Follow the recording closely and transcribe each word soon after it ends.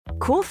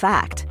Cool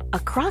fact, a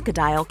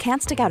crocodile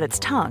can't stick out its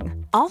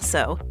tongue.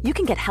 Also, you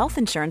can get health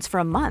insurance for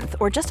a month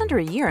or just under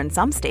a year in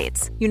some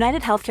states.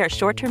 United Healthcare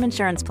short-term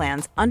insurance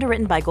plans,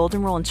 underwritten by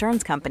Golden Rule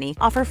Insurance Company,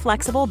 offer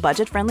flexible,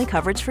 budget-friendly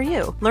coverage for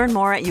you. Learn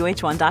more at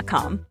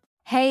uh1.com.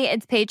 Hey,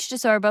 it's Paige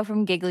DeSorbo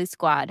from Giggly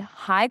Squad.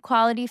 High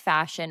quality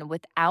fashion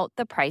without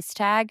the price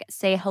tag.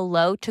 Say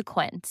hello to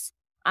Quince.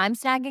 I'm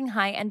snagging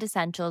high-end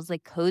essentials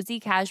like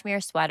cozy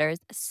cashmere sweaters,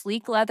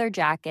 sleek leather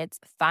jackets,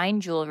 fine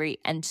jewelry,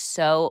 and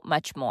so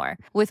much more.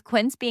 With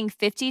Quince being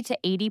 50 to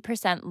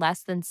 80%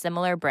 less than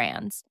similar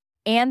brands.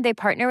 And they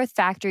partner with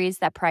factories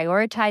that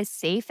prioritize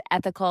safe,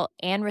 ethical,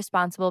 and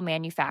responsible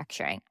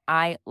manufacturing.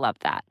 I love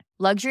that.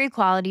 Luxury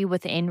quality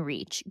within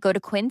reach. Go to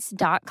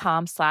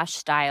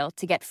quince.com/style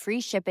to get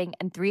free shipping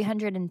and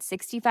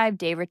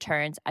 365-day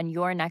returns on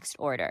your next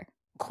order.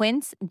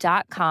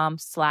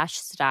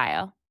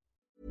 Quince.com/style.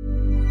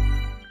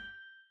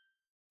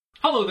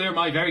 Hello there,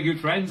 my very good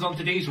friends. On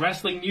today's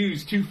wrestling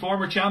news, two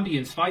former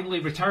champions finally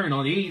return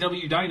on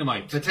AEW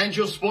Dynamite.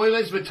 Potential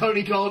spoilers for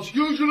Tony Khan's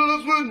usual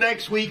announcement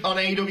next week on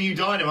AEW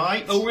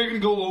Dynamite. Oh, we're going to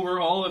go over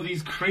all of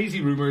these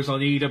crazy rumours on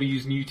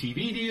AEW's new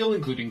TV deal,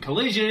 including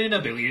Collision,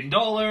 $1 billion,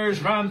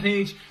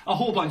 Rampage, a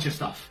whole bunch of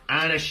stuff.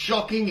 And a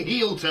shocking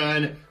heel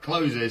turn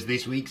closes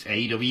this week's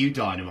AEW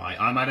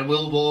Dynamite. I'm Adam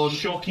Wilborn.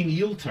 Shocking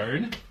heel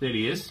turn. There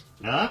he is.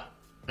 Huh?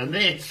 And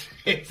it's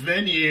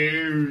the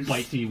news.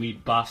 Bitey wee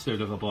bastard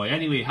of a boy.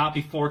 Anyway,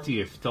 happy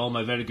 40th to all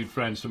my very good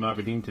friends from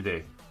Aberdeen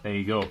today. There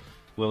you go.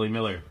 Willie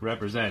Miller,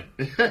 represent.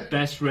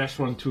 Best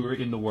restaurateur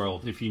in the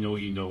world, if you know,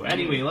 you know.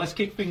 Anyway, let's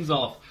kick things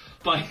off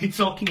by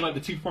talking about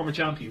the two former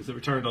champions that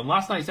returned on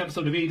last night's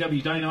episode of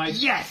AEW Dynamite.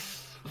 Yes!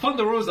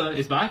 Thunder Rosa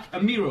is back,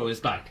 and Miro is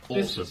back. Awesome.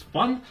 This was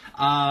fun.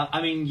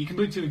 I mean, you can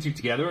put two and two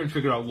together and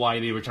figure out why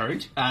they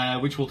returned,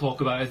 which we'll talk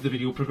about as the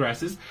video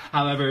progresses.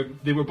 However,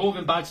 they were both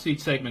in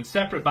backstage segments,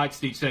 separate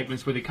backstage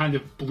segments, where they kind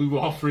of blew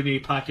off Renee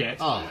Paquette.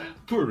 Oh.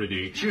 Poor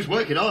Renee. She was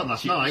working on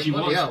last night. She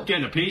was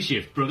getting a pay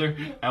shift, brother.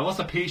 What's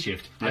a pay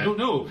shift? Yeah. I don't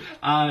know.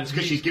 It's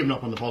because she's given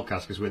up on the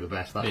podcast because we're the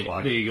best, that's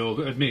why. There you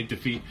go, admitted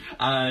defeat.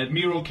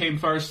 Miro came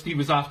first. He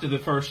was after the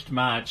first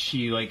match.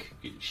 She,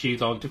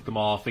 shaved on, took them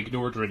off,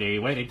 ignored Renee,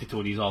 went into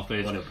Tony's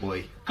office. What a boy.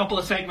 A couple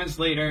of segments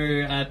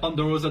later,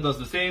 Thunder Rosa does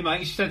the same. I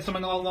think she said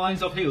something along the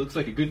lines of, hey, looks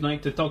like a good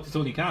night to talk to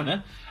Tony Khan, eh?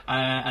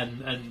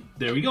 And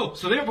there we go.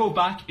 So they're both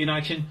back in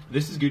action.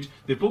 This is good.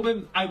 They've both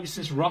been out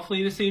since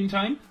roughly the same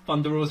time.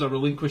 Thunder Rosa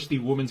relinquished the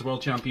Women's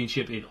World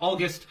Championship in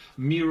August.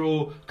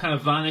 Miro kind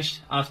of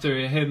vanished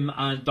after him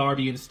and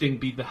Darby and Sting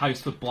beat the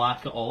House of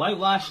Black at All Out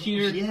last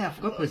year. Yeah, I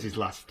forgot that was his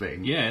last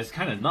thing. Yeah, it's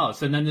kind of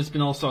nuts. And then there's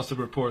been all sorts of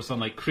reports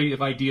on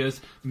creative ideas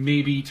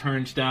maybe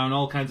turned down,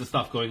 all kinds of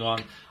stuff going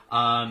on.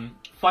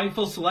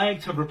 Fightful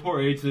Select have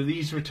reported that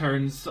these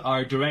returns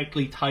are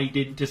directly tied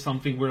into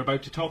something we're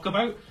about to talk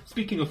about.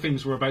 Speaking of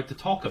things we're about to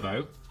talk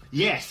about.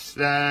 Yes,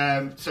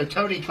 so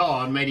Tony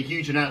Khan made a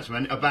huge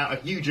announcement about a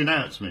huge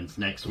announcement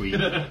next week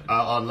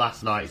on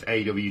last night's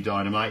AEW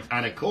Dynamite.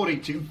 And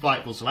according to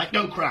Fightful Select,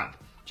 no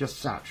crap, just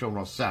Sap, Sean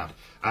Ross Sap,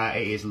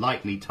 it is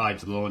likely tied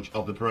to the launch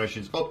of the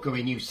promotion's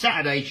upcoming new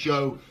Saturday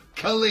show,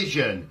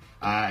 Collision.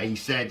 He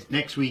said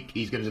next week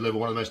he's going to deliver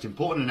one of the most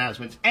important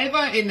announcements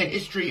ever in the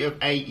history of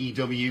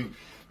AEW.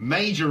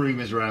 Major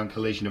rumours around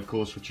Collision, of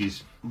course, which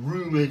is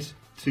rumoured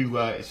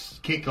to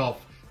kick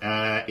off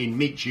in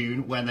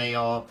mid-June when they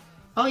are,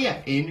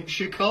 in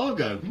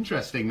Chicago.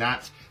 Interesting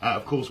that.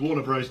 Of course,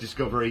 Warner Bros.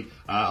 Discovery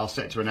are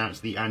set to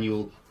announce the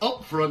annual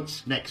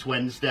Upfront next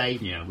Wednesday,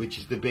 which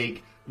is the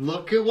big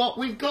look at what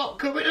we've got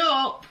coming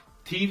up.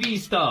 TV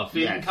stuff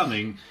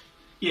incoming.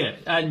 Yeah,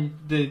 and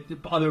the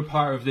other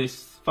part of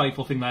this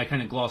Fightful thing that I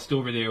kind of glossed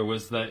over there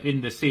was that in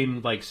the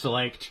same,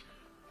 select...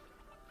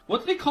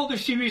 What do they call their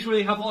series where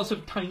they have lots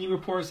of tiny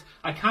reports?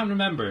 I can't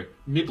remember.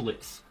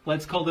 Niblets.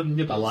 Let's call them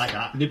Niblets. I like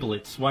that.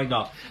 Niblets, why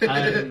not?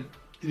 They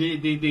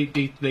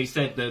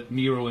said that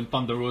Miro and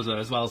Thunder Rosa,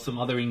 as well as some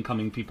other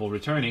incoming people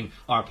returning,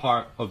 are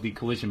part of the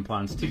Collision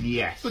plans too.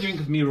 Yes. What do you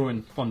think of Miro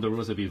and Thunder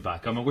Rosa being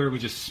back? I'm aware we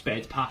just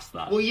sped past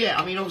that. Well, yeah,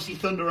 I mean, obviously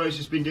Thunder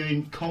Rosa's been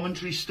doing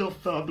commentary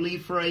stuff, I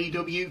believe, for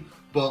AEW,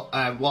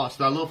 but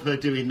whilst I love her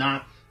doing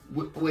that,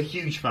 we're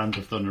huge fans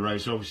of Thunder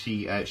Rosa.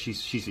 Obviously,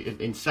 she's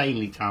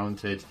insanely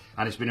talented,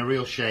 and it's been a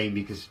real shame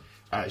because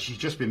she's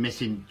just been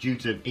missing due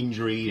to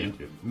injury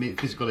and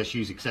physical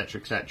issues, etc.,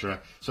 etc.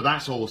 So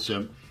that's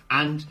awesome.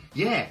 And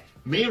yeah,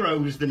 Miro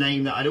was the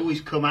name that I'd always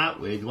come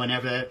out with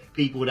whenever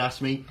people would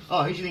ask me,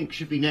 "Oh, who do you think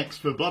should be next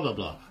for blah blah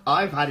blah?"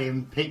 I've had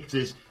him picked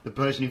as the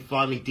person who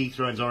finally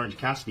dethrones Orange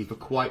Cassidy for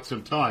quite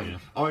some time. Yeah.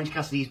 Orange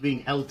Cassidy's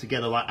being held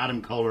together like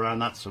Adam Cole around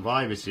that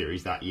Survivor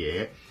Series that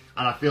year,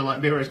 and I feel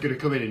like Miro's going to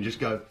come in and just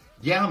go,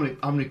 "Yeah, I'm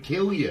gonna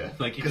kill you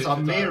because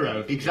I'm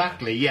Miro."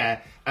 Exactly, yeah.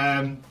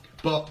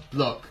 But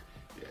look,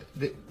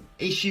 the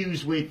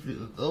issues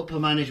with upper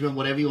management,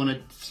 whatever you want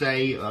to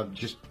say,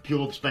 just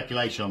pure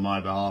speculation on my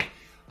behalf.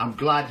 I'm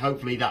glad,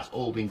 hopefully, that's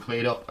all been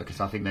cleared up because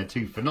I think they're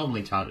two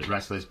phenomenally talented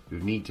wrestlers who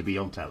need to be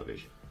on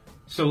television.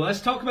 So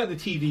let's talk about the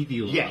TV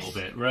deal a little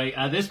bit, right?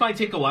 This might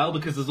take a while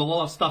because there's a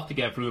lot of stuff to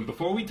get through. And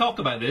before we talk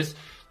about this,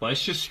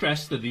 let's just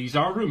stress that these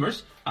are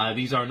rumours.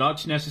 These are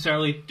not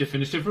necessarily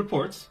definitive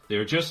reports.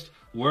 They're just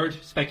word,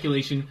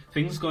 speculation,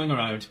 things going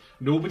around.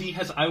 Nobody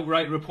has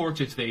outright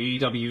reported that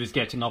AEW is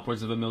getting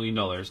upwards of $1 million.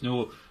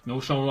 No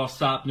Sean Ross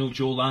Sapp, no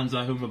Joe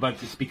Lanza, whom I'm about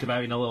to speak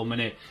about in a little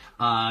minute.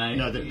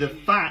 No, the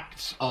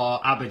facts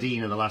are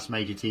Aberdeen are the last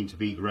major team to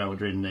beat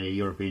Roda in the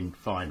European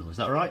final. Is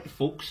that right?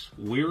 Folks,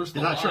 where's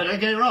the lie? Did I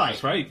get it right?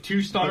 That's right.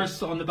 2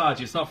 stars on the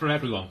badge. It's not for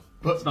everyone.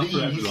 But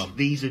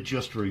these are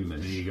just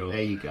rumours. There you go.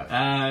 There you go.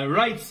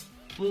 Right.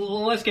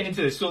 Let's get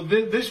into this. So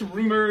this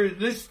rumour,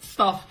 this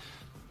stuff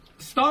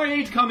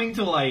started coming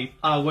to light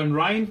when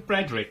Ryan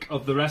Frederick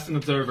of the Wrestling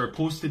Observer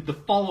posted the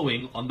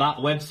following on that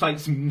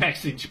website's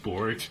message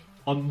board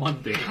on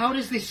Monday. How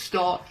does this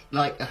start?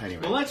 Anyway.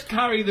 Well, let's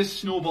carry this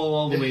snowball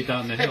all the way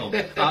down the hill.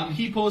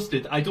 He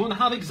posted, I don't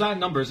have exact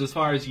numbers as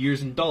far as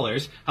years and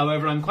dollars,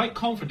 however, I'm quite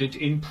confident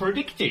in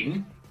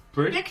predicting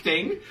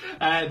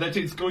that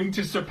it's going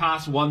to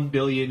surpass 1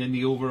 billion in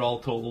the overall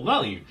total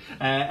value.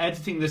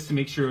 Editing this to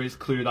make sure it's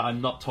clear that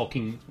I'm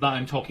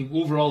talking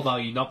overall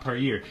value, not per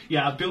year.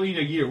 Yeah, $1 billion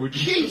a year.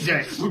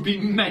 We're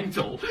being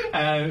mental.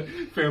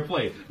 Fair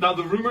play. Now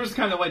the rumours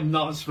kind of went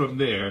nuts from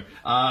there.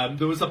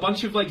 There was a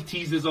bunch of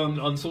teases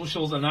on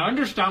socials, and I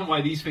understand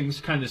why these things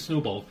kind of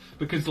snowballed,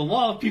 because a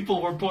lot of people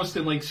were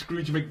posting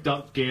Scrooge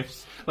McDuck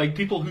gifs,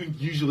 people who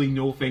usually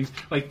know things,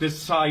 like this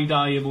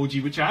side-eye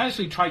emoji, which I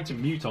actually tried to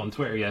mute on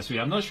Twitter yesterday.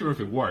 I'm not sure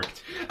if it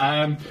worked.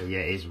 Yeah,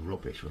 it is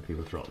rubbish when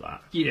people drop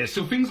that. Yeah,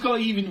 so things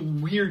got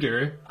even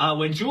weirder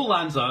when Joe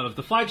Lanza of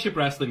the Flagship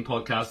Wrestling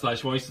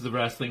podcast / Voices of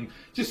Wrestling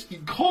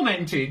just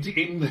commented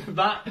in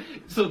that.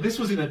 So this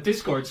was in a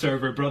Discord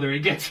server, brother.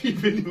 It gets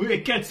even.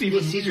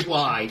 This is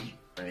why.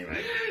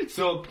 Anyway,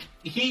 so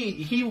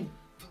he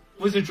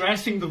was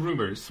addressing the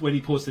rumours when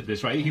he posted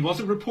this, right? He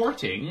wasn't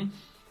reporting.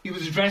 He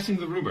was addressing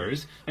the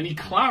rumours, and he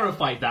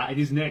clarified that in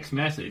his next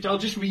message. I'll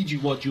just read you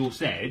what Joe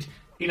said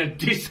in a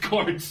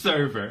Discord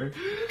server.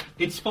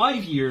 It's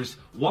 5 years,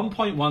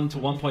 1.1 to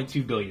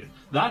 1.2 billion.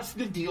 That's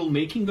the deal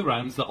making the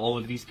rounds that all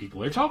of these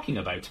people are talking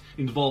about.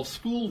 Involves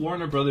full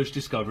Warner Brothers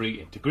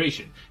Discovery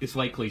integration. It's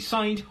likely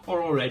signed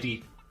or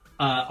already,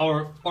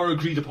 or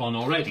agreed upon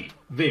already.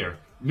 There.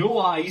 No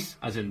eyes,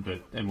 as in the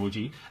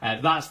emoji.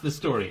 That's the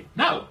story.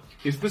 Now,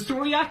 is the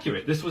story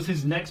accurate? This was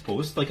his next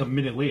post, a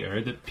minute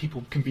later, that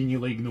people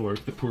conveniently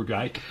ignored, the poor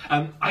guy.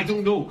 I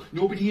don't know.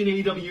 Nobody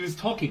in AEW is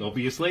talking,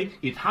 obviously.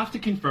 You'd have to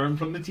confirm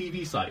from the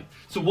TV side.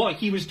 So what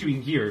he was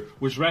doing here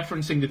was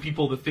referencing the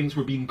people that things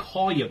were being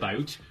coy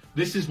about.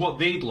 This is what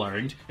they'd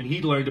learned, and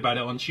he'd learned about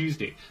it on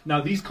Tuesday.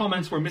 Now, these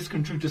comments were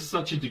misconstrued to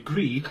such a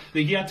degree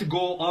that he had to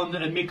go on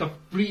and make a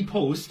free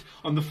post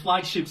on the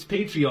Flagship's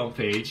Patreon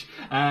page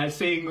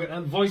saying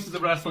Voices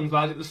of Wrestling /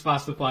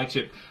 the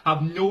Flagship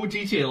have no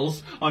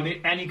details on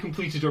any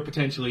completed or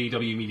potential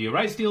AEW media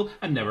rights deal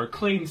and never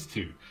claims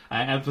to,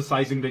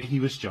 emphasising that he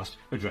was just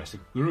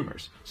addressing the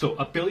rumours. So,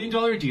 $1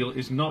 billion deal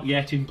is not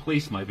yet in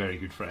place, my very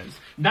good friends.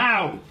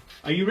 Now,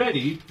 are you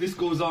ready? This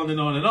goes on and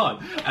on and on.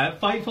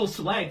 Fightful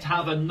Select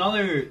have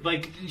another,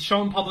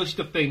 Sean published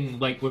a thing,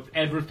 with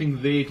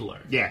everything they'd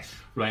learned. Yes.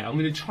 Right, I'm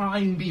going to try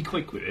and be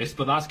quick with this,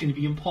 but that's going to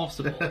be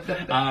impossible.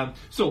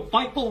 So,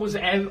 Fightful was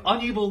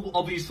unable,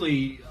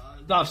 obviously,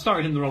 I've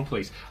started in the wrong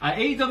place.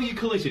 AEW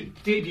Collision,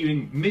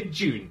 debuting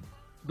mid-June.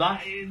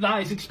 That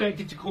is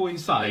expected to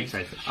coincide.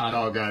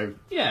 Chicago.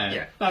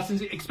 Yeah, that's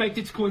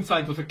expected to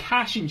coincide with a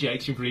cash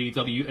injection for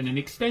AEW and an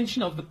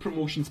extension of the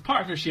promotion's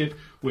partnership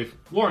with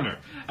Warner,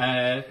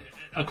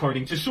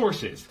 according to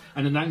sources.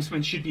 An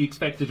announcement should be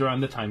expected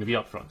around the time of the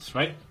upfronts,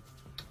 right?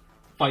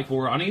 Fightful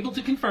were unable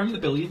to confirm the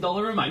 $1 billion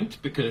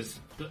amount because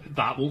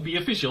that won't be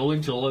official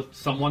until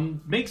someone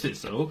makes it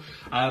so,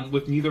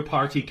 with neither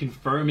party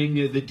confirming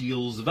the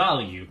deal's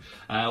value.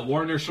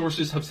 Warner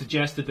sources have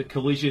suggested that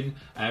Collision,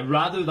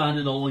 rather than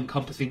an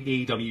all-encompassing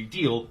AEW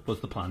deal, was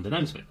the planned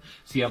announcement.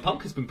 CM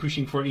Punk has been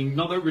pushing for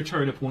another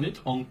return opponent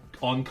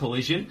on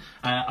Collision,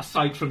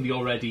 aside from the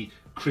already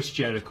Chris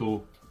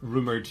Jericho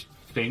rumoured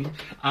thing.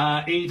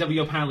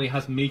 AEW apparently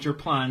has major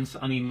plans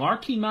and a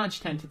marquee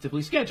match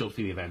tentatively scheduled for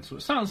the event, so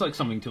it sounds like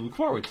something to look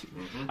forward to.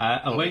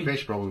 Bob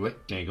Fish, probably.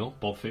 There you go,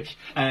 Bob Fish.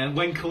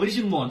 When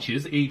Collision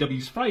launches,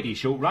 AEW's Friday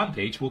show,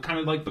 Rampage, will kind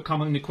of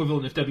become an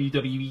equivalent of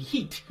WWE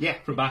Heat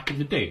from back in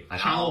the day.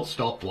 And I'll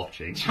stop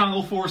watching.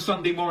 Channel 4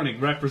 Sunday morning,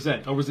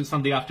 represent. Or was it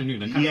Sunday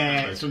afternoon? I can't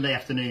remember. Sunday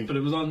afternoon. But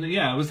it was on,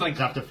 it was It's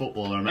after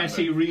football, I remember.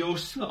 S.A.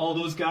 Rios, all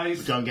those guys.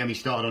 But don't get me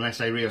started on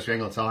S.A. Rios, we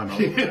ain't got time.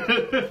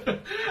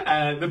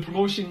 The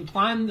promotion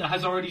plan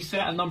has already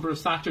set a number of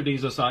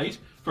Saturdays aside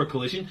for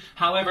Collision.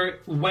 However,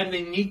 when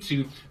they need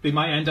to, they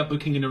might end up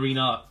booking an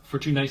arena for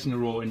 2 nights in a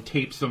row and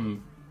tape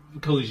some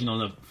Collision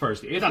on a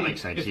Thursday. That makes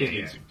sense,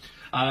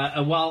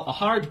 And while a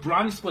hard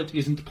brand split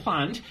isn't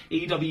planned,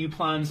 AEW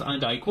plans,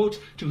 and I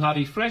quote, to have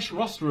a fresh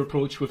roster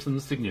approach with some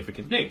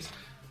significant names.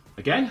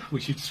 again, we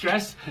should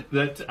stress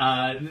that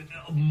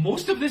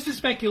most of this is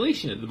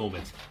speculation at the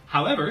moment.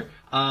 However,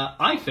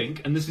 I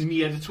think, and this is me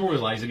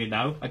editorializing it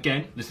now,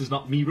 again, this is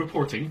not me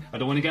reporting, I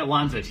don't want to get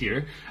landed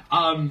here,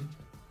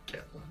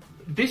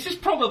 this is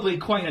probably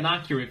quite an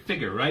accurate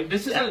figure, right?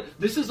 This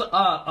is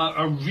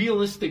a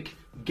realistic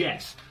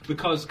guess,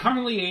 because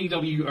currently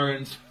AEW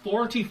earns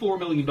 $44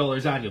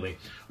 million annually,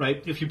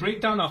 right? If you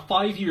break down a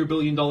 5-year $1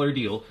 billion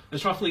deal,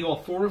 it's roughly,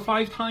 4 or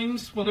 5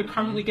 times what they're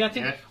currently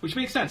getting, which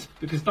makes sense,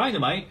 because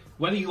Dynamite,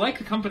 whether you like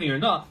the company or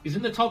not, is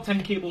in the top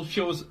 10 cable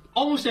shows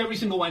almost every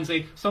single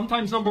Wednesday,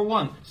 sometimes number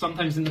 1,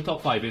 sometimes in the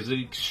top 5. It's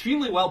an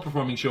extremely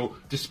well-performing show,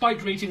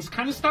 despite ratings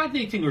kind of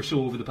stagnating or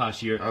so over the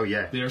past year. Oh,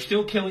 yeah. They are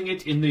still killing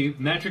it in the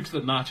metrics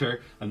that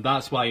matter, and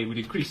that's why it would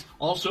increase.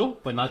 Also,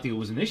 when that deal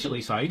was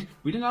initially signed,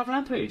 we didn't have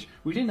Rampage,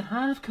 we didn't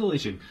have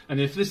Collision,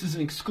 and if this is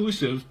an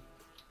exclusive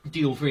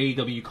deal for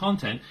AEW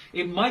content,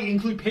 it might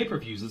include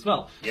pay-per-views as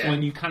well. Yeah. So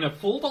when you kind of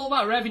fold all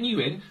that revenue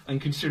in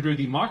and consider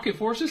the market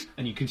forces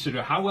and you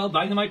consider how well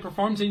Dynamite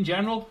performs in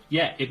general,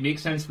 yeah, it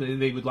makes sense that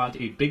they would land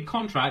a big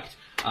contract,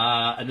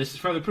 and this is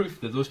further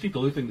proof that those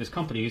people who think this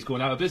company is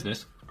going out of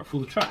business are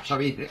full of trash. I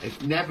mean,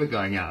 it's never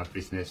going out of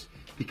business,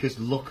 because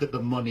look at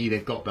the money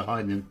they've got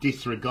behind them,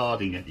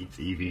 disregarding any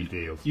TV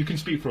deals. You can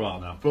speak for a while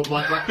now. But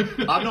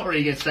I'm not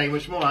really going to say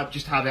much more. I've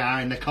just had it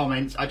out in the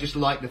comments. I just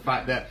like the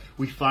fact that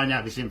we find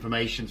out this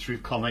information through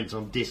comments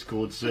on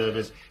Discord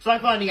servers. It's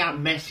like finding out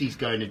Messi's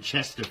going to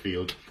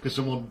Chesterfield because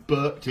someone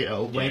burped it at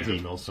a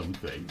wedding or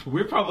something.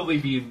 We're probably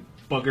being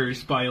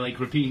buggers by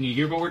repeating it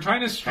here, but we're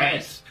trying to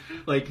stress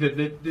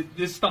that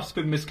this stuff's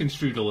been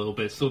misconstrued a little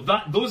bit. So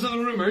those are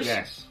the rumours.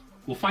 Yes.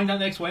 We'll find out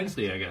next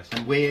Wednesday, I guess.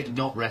 And we're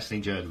not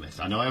wrestling journalists.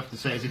 I know I often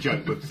say it's a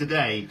joke, but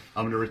today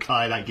I'm going to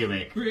retire that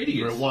gimmick. We're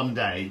idiots. For one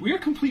day. We're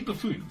complete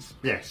buffoons.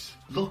 Yes.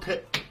 Look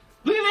at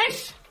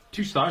this!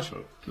 2 stars,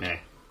 folks. Yeah.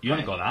 You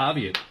haven't got that, have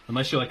you?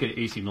 Unless you're like an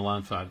AC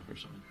Milan fan or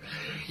something.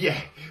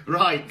 Yeah,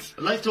 right.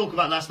 Let's talk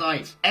about last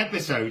night's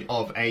episode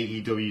of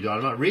AEW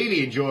Dynamite.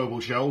 Really enjoyable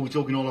show. We're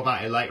talking all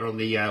about it later on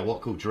the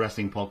What Culture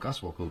Wrestling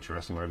podcast. What Culture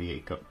Wrestling, wherever you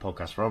get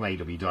podcasts from.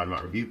 AEW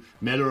Dynamite Review.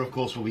 Miller, of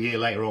course, will be here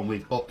later on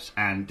with ups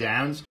and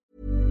downs.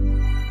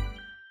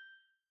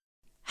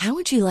 How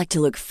would you like to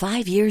look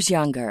 5 years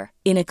younger?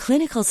 In a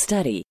clinical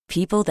study,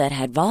 people that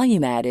had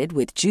volume added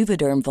with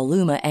Juvederm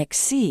Voluma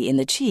XC in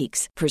the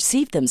cheeks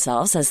perceived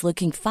themselves as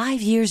looking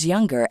 5 years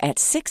younger at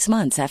 6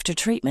 months after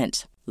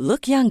treatment.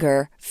 Look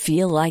younger,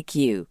 feel like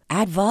you.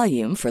 Add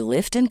volume for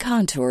lift and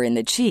contour in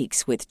the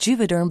cheeks with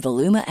Juvederm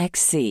Voluma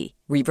XC.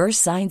 Reverse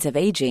signs of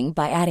aging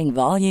by adding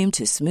volume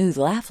to smooth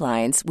laugh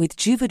lines with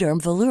Juvederm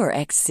Volure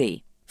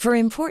XC. For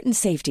important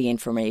safety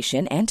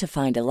information and to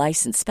find a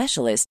licensed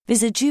specialist,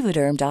 visit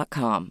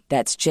Juvederm.com.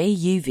 That's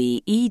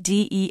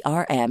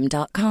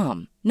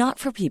JUVEDERM.com. Not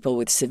for people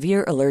with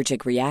severe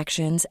allergic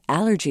reactions,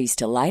 allergies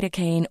to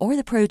lidocaine, or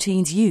the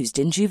proteins used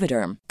in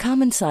Juvederm.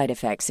 Common side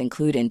effects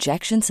include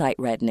injection site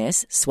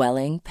redness,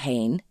 swelling,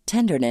 pain,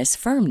 tenderness,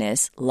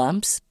 firmness,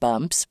 lumps,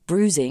 bumps,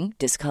 bruising,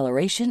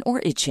 discoloration,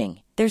 or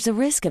itching. There's a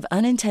risk of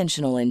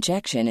unintentional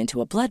injection into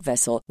a blood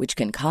vessel, which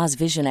can cause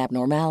vision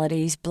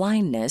abnormalities,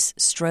 blindness,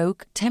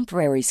 stroke,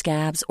 temporary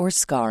scabs, or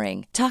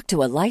scarring. Talk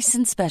to a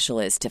licensed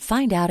specialist to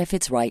find out if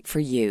it's right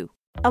for you.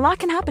 A lot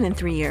can happen in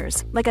 3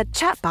 years, like a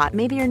chatbot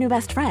may be your new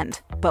best friend.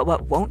 But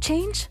what won't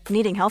change?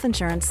 Needing health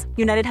insurance.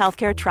 United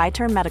Healthcare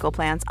Tri-Term Medical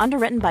Plans,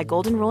 underwritten by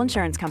Golden Rule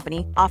Insurance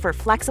Company, offer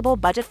flexible,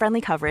 budget-friendly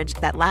coverage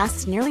that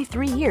lasts nearly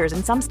 3 years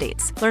in some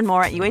states. Learn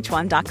more at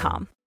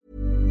uh1.com.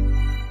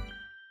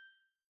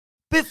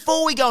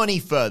 Before we go any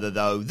further,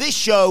 though, this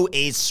show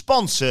is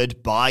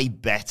sponsored by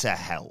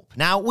BetterHelp.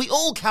 Now, we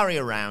all carry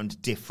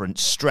around different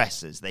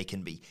stressors. They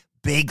can be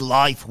big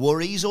life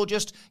worries or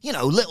just,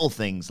 little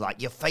things like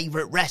your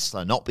favourite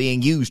wrestler not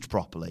being used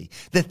properly.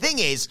 The thing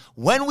is,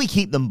 when we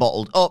keep them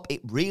bottled up,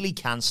 it really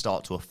can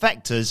start to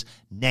affect us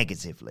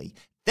negatively.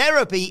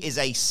 Therapy is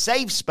a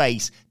safe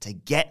space to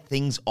get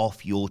things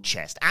off your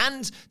chest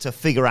and to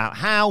figure out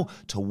how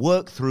to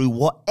work through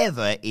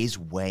whatever is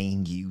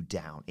weighing you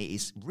down. It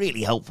is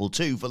really helpful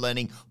too for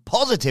learning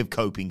positive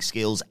coping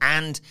skills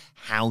and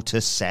how to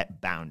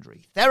set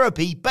boundaries.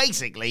 Therapy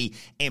basically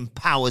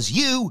empowers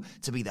you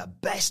to be the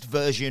best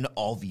version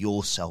of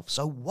yourself.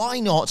 So why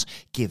not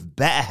give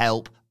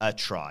BetterHelp a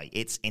try?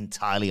 It's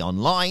entirely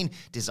online,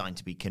 designed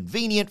to be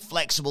convenient,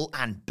 flexible,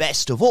 and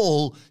best of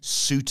all,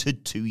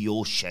 suited to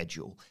your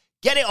schedule.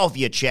 Get it off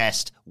your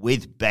chest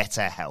with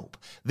BetterHelp.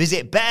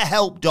 Visit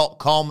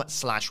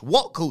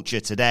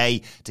betterhelp.com/whatculture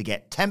today to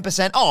get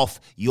 10%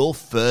 off your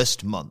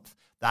first month.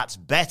 That's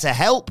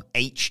BetterHelp,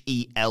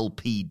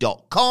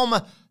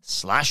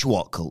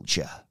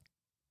 HELP.com/whatculture.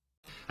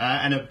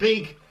 And a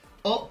big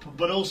up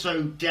but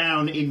also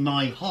down in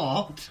my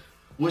heart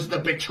was the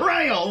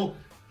betrayal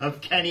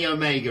of Kenny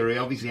Omega. He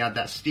obviously had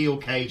that steel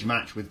cage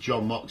match with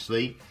Jon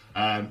Moxley.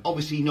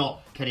 Obviously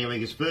not Kenny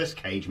Omega's first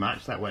cage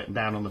match. That went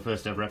down on the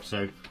first ever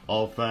episode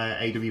of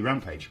AEW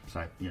Rampage.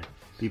 So,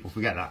 people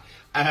forget that.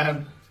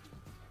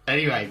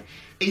 Anyway,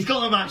 he's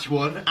got the match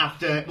won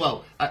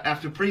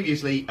after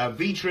previously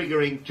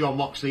V-triggering Jon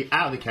Moxley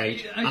out of the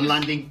cage and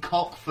landing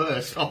cock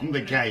first on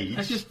the cage.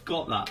 I just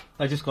got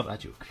that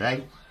joke.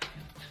 Okay.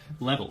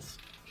 Levels.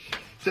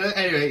 So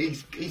anyway,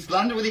 he's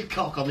landed with his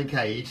cock on the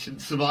cage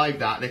and survived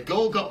that. They've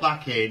all got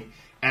back in.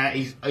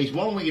 He's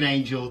one-winged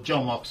angel,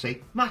 Jon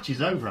Moxley. Match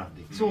is over,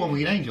 Andy. It's all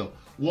one-winged angel.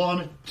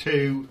 1,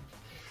 2...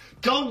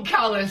 Don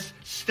Callis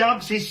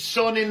stabs his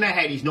son in the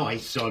head. He's not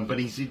his son, but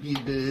he's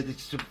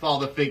the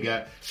father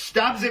figure.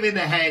 Stabs him in the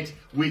head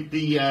with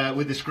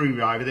the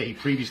screwdriver that he'd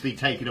previously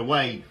taken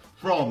away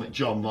from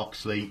Jon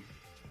Moxley.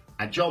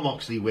 And Jon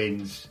Moxley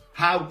wins.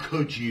 How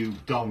could you,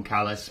 Don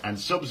Callis? And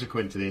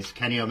subsequent to this,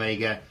 Kenny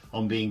Omega,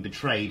 on being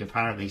betrayed,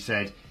 apparently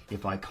said,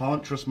 if I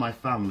can't trust my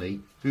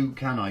family, who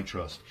can I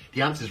trust?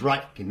 The answer's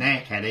right in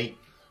there, Kenny.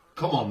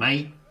 Come on,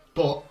 mate.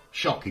 But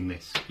shocking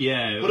this.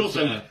 Yeah. But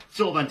also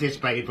sort of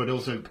anticipated, but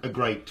also a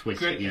great twist.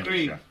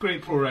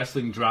 Great pro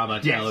wrestling drama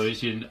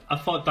television. I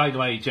thought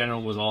Dynamite in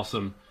general was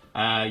awesome.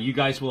 You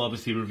guys will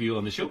obviously review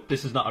on the show.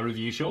 This is not a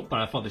review show, but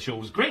I thought the show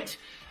was great.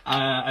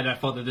 And I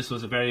thought that this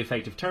was a very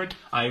effective turn.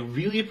 I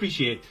really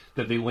appreciate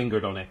that they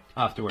lingered on it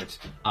afterwards.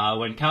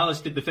 When Callis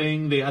did the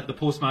thing, they had the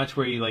post-match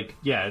where he, like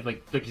you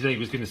said, he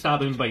was going to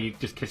stab him, but he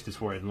just kissed his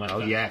forehead and went.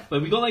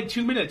 We got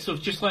 2 minutes of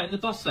just letting the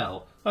dust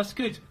settle. That's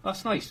good.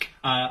 That's nice.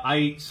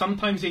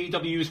 Sometimes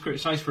AEW is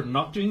criticised for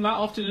not doing that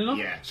often enough.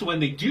 Yeah. So when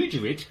they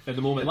do it, and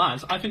the moment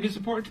lands, I think it's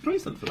important to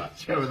praise them for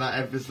that. Remember that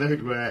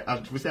episode where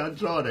was it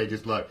Andrade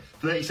just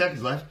 30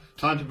 seconds left,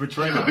 time to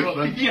betray my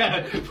brother?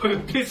 Yeah,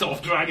 piss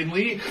off, Dragon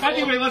Lee.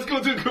 Anyway, let's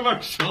go to a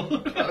commercial.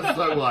 That was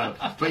so wild.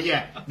 But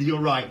yeah, you're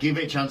right. Give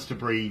it a chance to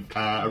breathe.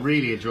 A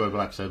really enjoyable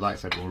episode. Like I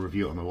said, we'll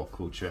review it on the What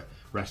Culture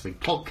Wrestling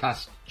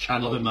podcast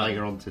channel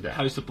later on today.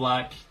 House of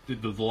Black, the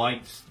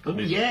lights. I'm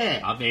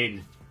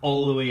in.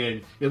 All the way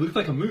in. It looked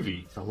like a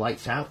movie. It's a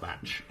lights out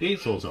match.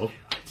 It's sort of.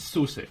 It's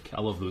so sick.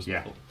 I love those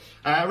people.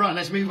 Right,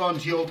 let's move on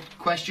to your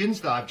questions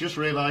that I've just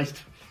realised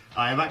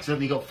I have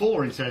accidentally got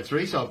 4 instead of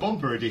 3, so a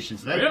bumper edition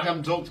today. We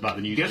haven't talked about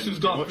the news. Guess who's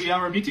got a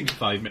 3-hour meeting in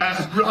 5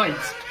 minutes? Right.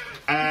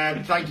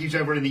 Thank you to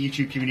everyone in the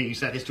YouTube community who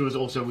sent this to us.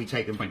 Also, we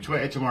take them from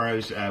Twitter.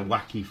 Tomorrow's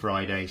Wacky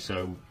Friday,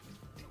 so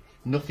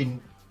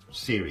nothing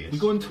serious. We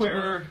go on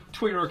Twitter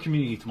or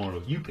community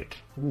tomorrow. You pick.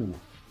 Ooh,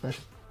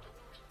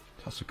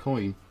 that's a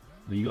coin.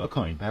 You got a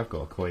coin? I've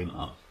got a coin.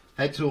 Oh.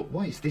 Heads or...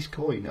 What is this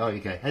coin? Oh,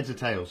 okay. Heads or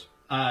tails?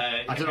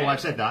 I don't know why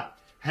I've said that.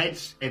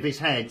 Heads, if it's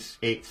heads,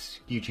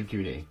 it's YouTube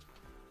community.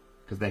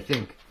 Because they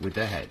think with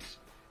their heads.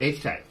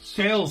 It's tails.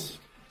 Tails.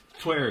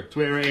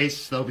 Twitter it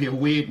is. There'll be a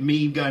weird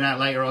meme going out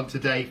later on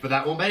today for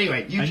that one. But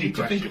anyway, YouTube I need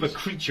to questions. think of a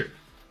creature.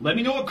 Let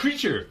me know what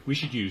creature we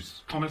should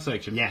use. Comment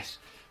section. Yes.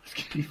 It's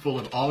going to be full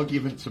of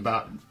arguments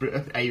about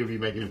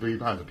AEW making a £1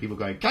 billion and people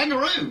going,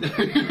 kangaroo!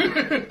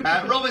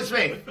 Robert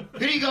Smith, who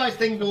do you guys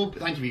think will...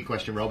 Thank you for your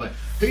question, Robert.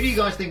 Who do you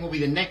guys think will be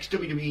the next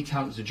WWE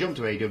talent to jump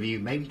to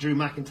AEW? Maybe Drew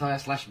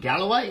McIntyre /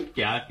 Galloway?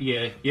 Yeah.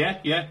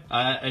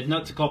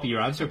 Not to copy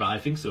your answer, but I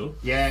think so.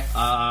 Yeah.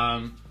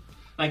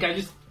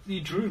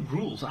 Drew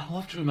rules. I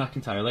love Drew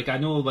McIntyre. I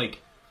know,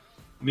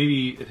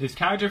 maybe his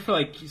character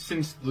for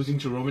since losing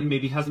to Roman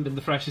maybe hasn't been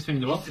the freshest thing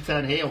in the world. To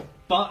turn heel.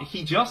 But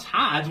he just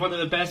had one of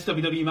the best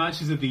WWE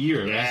matches of the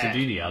year at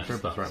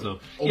WrestleMania. So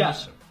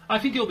awesome. I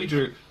think he'll be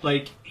Drew.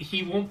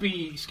 He won't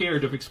be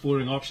scared of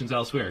exploring options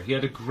elsewhere. He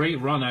had a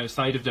great run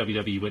outside of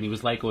WWE when he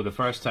was Lyco the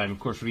first time. Of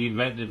course,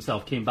 reinvented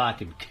himself, came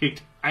back and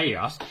kicked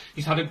ass.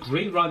 He's had a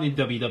great run in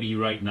WWE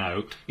right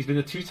now. He's been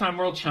a 2-time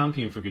world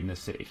champion, for goodness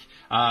sake.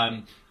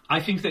 I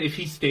think that if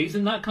he stays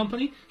in that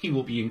company, he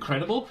will be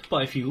incredible.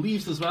 But if he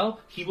leaves as well,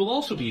 he will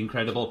also be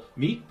incredible.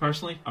 Me,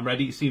 personally, I'm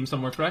ready to see him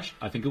somewhere fresh.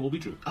 I think it will be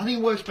Drew. I think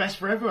it works best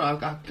for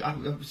everyone.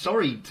 I'm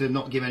sorry to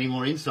not give any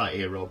more insight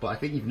here, Rob, but I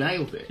think you've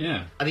nailed it.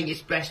 Yeah. I think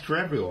it's best for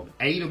everyone.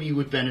 AEW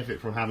would benefit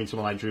from having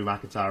someone like Drew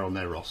McIntyre on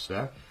their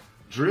roster.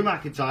 Drew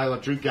McIntyre or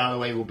Drew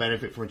Galloway will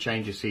benefit from a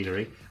change of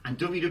scenery. And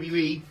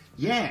WWE,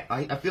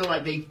 I feel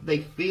like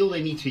they feel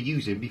they need to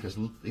use him because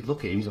look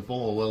at him, he's a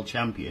former world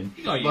champion.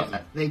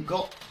 But they've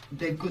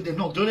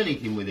not done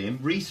anything with him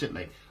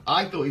recently.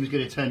 I thought he was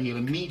going to turn heel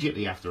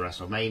immediately after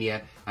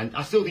WrestleMania, and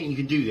I still think you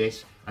can do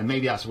this, and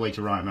maybe that's a way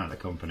to write him out of the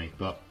company.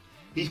 But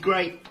he's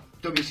great.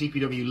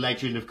 WCPW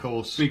legend, of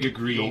course. Big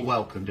agree. You're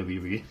welcome,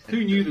 WWE.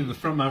 Who knew that the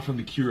frontman from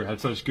The Cure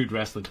had such good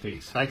wrestling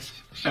taste? Thanks.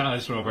 Shout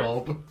out to Robert.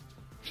 Rob.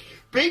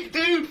 Big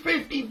Dude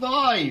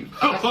 55!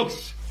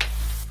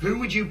 Who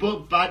would you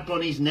book Bad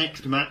Bunny's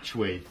next match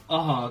with?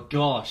 Oh,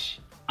 gosh.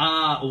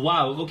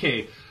 Wow,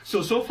 okay.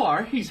 So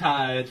far, he's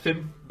had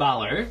Finn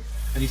Balor,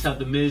 and he's had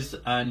The Miz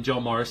and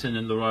John Morrison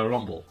in the Royal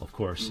Rumble, of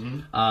course. Mm-hmm.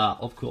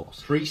 Of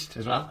course. Priest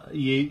as well?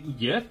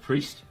 Yeah,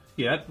 Priest.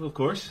 Yeah, of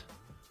course.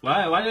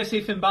 Why did I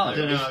say Finn Balor?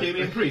 It's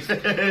Damian Priest.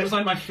 It was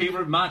my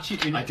favourite match.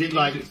 I did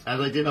like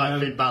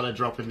Finn Balor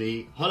dropping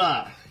the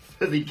holla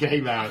as he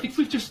came out. I think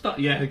we've just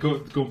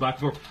go back and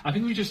forth. I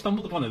think we just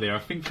stumbled upon it there. I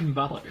think Finn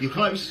Balor. You're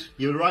close.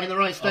 You're right in the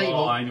right stable.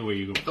 Oh, I know where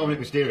you go.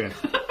 Dominic Mysterio.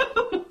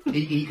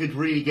 he could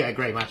really get a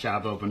great match out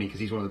of Bob Bunny because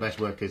he's one of the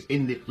best workers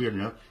in the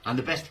and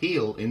the best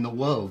heel in the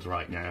world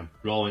right now.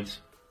 Rollins.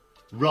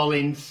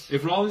 Rollins.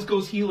 If Rollins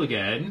goes heel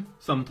again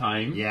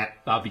sometime, Yeah.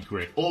 that'd be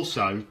great.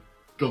 Also,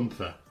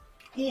 Gunther.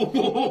 Sorry,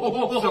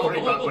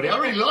 Sorry, Bad Bunny. I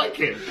really like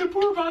him.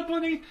 Poor Bad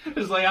Bunny.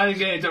 It's like, I didn't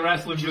get into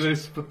wrestling for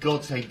this. For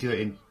God's sake, do it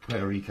in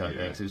Puerto Rico.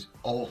 Yeah. It was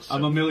awesome.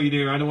 I'm a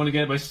millionaire. I don't want to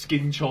get my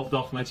skin chopped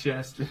off my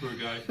chest. Poor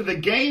guy. The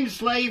Game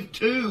Slave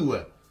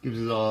 2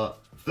 gives us our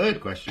third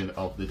question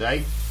of the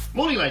day.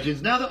 Morning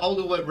legends, now that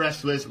older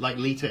wrestlers like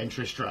Lita and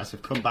Trish Stratus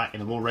have come back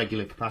in a more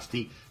regular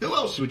capacity, who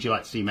else would you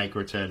like to see make a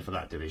return for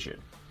that division?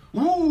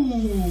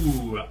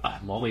 Ooh,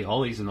 Molly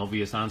Holly's an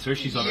obvious answer.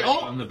 She's already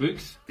on the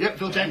books. Yep,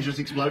 Phil James just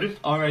exploded.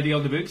 Already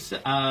on the books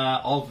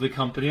of the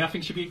company. I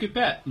think she'd be a good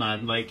bet,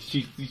 man. Like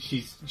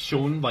she's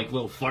shown like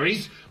little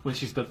flurries when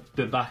she's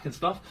been back and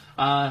stuff.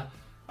 I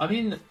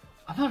mean,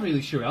 I'm not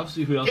really sure who else.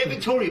 Get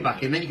Victoria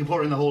back in, then you can put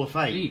her in the Hall of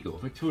There Fame. you go,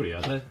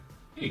 Victoria. There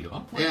you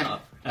go. Why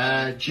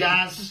Yeah.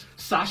 Jazz.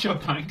 Sasha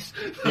Banks.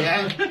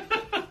 Yeah.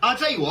 I'll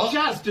tell you what.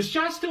 Jazz. Does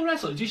Jazz still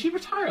wrestle? Did she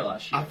retire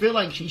last year? I feel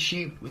like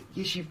she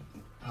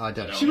I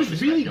don't know. She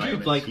was really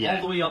good, like Yeah.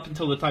 all the way up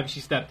until the time she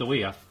stepped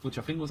away, which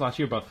I think was last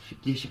year. But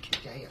She's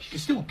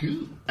still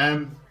good.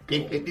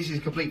 This is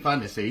complete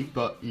fantasy,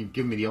 but you've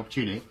given me the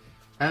opportunity.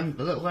 A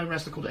little known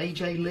wrestler called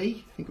AJ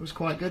Lee. I think it was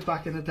quite good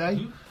back in the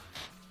day.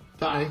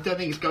 I don't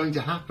think it's going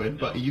to happen,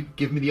 but you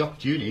give me the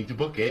opportunity to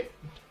book it.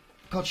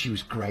 God, she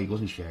was great,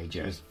 wasn't she,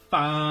 AJ?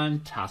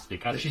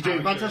 Fantastic. She's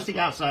doing fantastic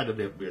outside of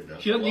it.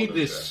 She doesn't need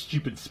this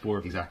stupid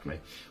sport. Exactly.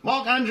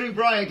 Mark Andrew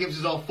Breyer gives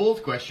us our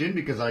fourth question,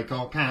 because I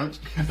can't count.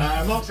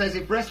 Mark says,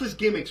 if wrestlers'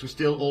 gimmicks were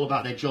still all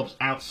about their jobs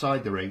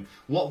outside the ring,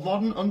 what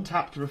modern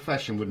untapped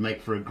profession would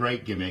make for a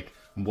great gimmick,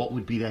 and what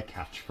would be their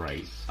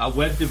catchphrase? A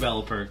web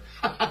developer.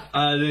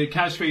 The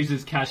catchphrase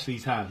is "cash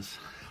these hands,"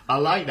 I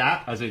like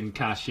that. as in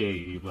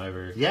cachet,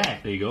 whatever. Yeah.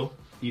 There you go.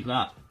 Eat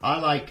that. I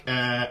like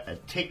a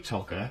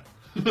TikToker,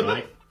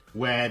 right,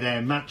 where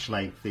their match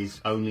length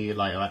is only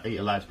allowed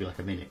to be like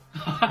a minute.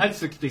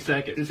 60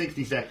 seconds.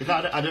 60 seconds.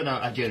 I don't know.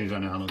 I genuinely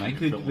don't know how long. I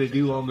think they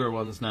do longer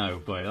ones now,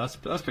 but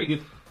that's pretty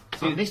good.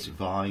 See, this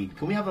Vine.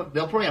 Can we have a?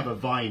 They'll probably have a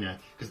Viner,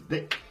 because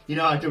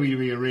how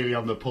WWE are really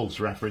on the pulse,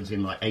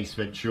 referencing like Ace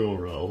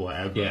Ventura or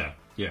whatever.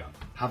 Yeah.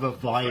 Have a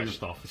Vine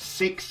stuff.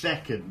 6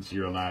 seconds.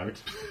 You're allowed.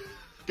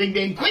 Ding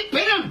ding! Quick,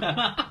 pin him!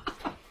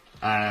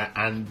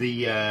 And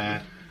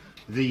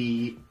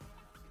the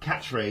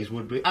catchphrase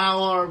would be, "I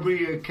want to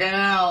be a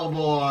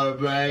cowboy,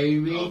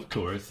 baby." Of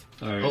course.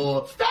 All right.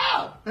 Or,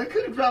 "Stop! I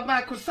could have dropped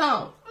my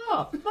croissant."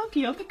 Oh, the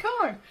monkey on the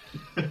car.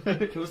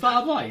 Was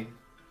that a line?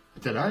 I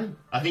don't know.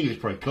 I think he was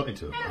probably cut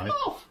into it, right?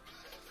 Off.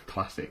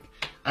 Classic.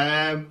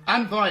 And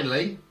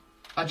finally,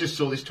 I just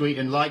saw this tweet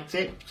and liked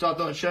it, so I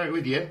thought I'd share it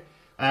with you.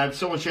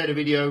 Someone shared a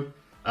video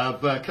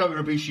of Kota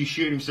Ibushi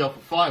shooting himself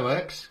at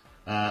fireworks,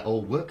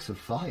 or works of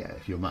fire,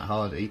 if you're Matt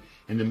Hardy,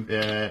 in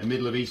the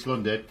middle of East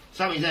London.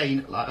 Sami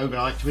Zayn,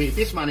 overnight, tweeted,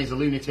 "This man is a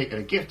lunatic and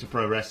a gift to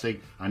pro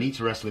wrestling. I need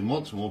to wrestle him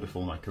once more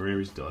before my career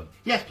is done."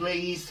 Yes,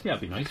 please. Yeah,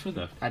 it'd be nice,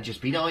 wouldn't it? That'd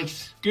just be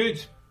nice.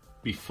 Good.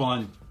 Be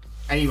fun.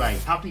 Anyway,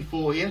 happy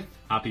 40th.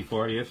 Happy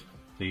 40th.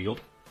 There you go.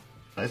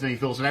 There's any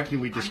thoughts on everything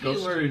we I hate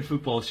discussed? wearing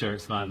football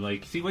shirts, man.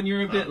 Like, see, when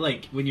you're a bit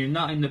like, when you're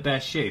not in the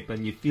best shape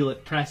and you feel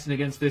it pressing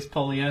against this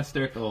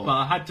polyester, Oh. well,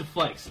 I had to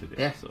flex today.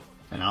 Yeah. So.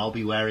 And I'll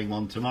be wearing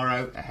one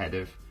tomorrow ahead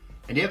of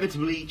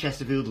inevitably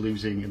Chesterfield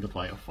losing in the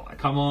playoff final.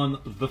 Come on,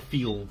 the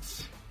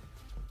fields.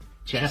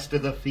 Chester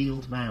the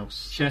Field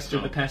Mouse. Chester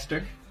the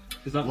Pester.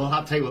 Is that? We'll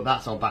have to tell you what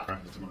that's on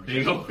background for tomorrow. There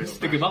you go.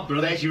 Stick him up,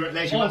 brother. There's your oh,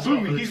 mascot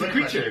boom! for the He's the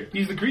Twitter creature. question.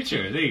 He's the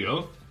creature. There you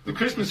go. The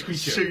Christmas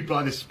creature. Sued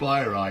by the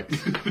Spirite.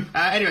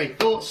 Anyway,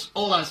 thoughts,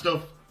 all that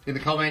stuff in the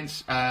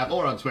comments,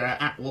 or on Twitter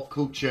at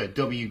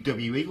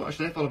WhatCultureWWE. Watch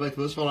there, follow both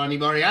of us, follow Andy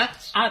Murray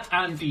at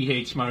Andy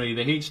H. Murray.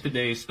 The H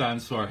today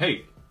stands for,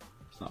 hey,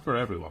 it's not for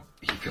everyone.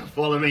 You can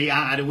follow me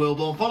at Adam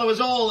Wilborn. Follow us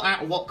all at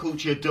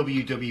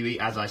WhatCultureWWE.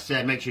 As I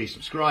said, make sure you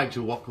subscribe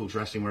to What Culture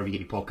Wrestling wherever you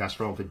get your podcasts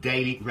from for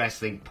daily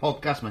wrestling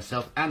podcasts.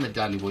 Myself and the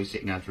Dudley Boys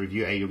sitting down to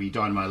review AEW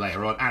Dynamite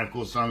later on. And of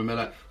course, Simon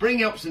Miller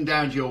bringing ups and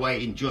downs your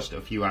way in just a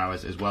few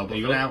hours as well.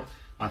 But for now,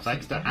 my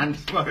thanks to Andy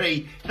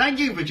Murray. Thank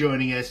you for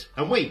joining us,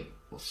 and we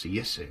will see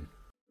you soon.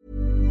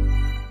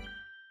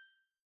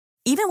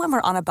 Even when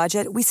we're on a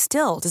budget, we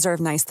still deserve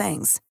nice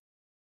things.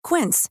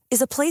 Quince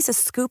is a place to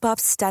scoop up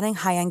stunning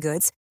high-end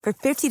goods for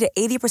 50 to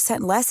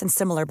 80% less than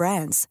similar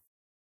brands.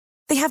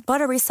 They have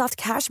buttery soft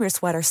cashmere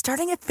sweaters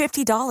starting at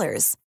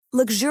 $50,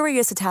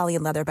 luxurious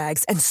Italian leather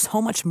bags, and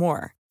so much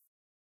more.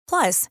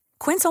 Plus,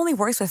 Quince only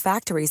works with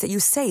factories that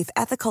use safe,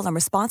 ethical, and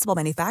responsible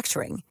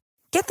manufacturing.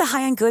 Get the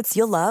high-end goods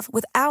you'll love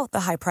without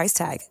the high price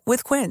tag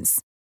with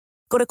Quince.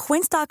 Go to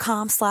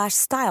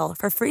quince.com/style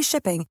for free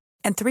shipping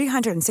and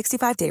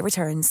 365-day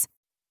returns.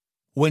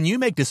 When you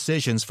make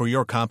decisions for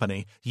your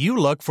company, you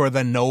look for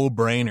the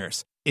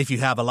no-brainers. If you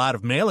have a lot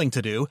of mailing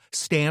to do,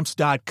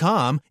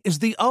 Stamps.com is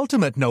the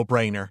ultimate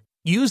no-brainer.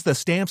 Use the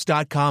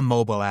Stamps.com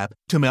mobile app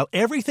to mail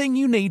everything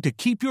you need to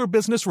keep your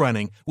business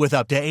running with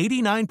up to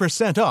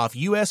 89% off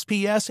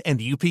USPS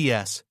and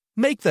UPS.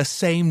 Make the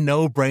same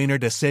no-brainer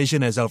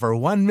decision as over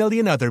 1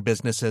 million other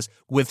businesses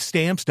with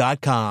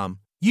Stamps.com.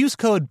 Use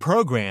code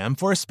PROGRAM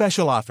for a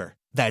special offer.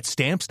 That's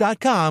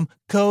Stamps.com,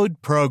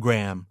 code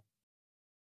PROGRAM.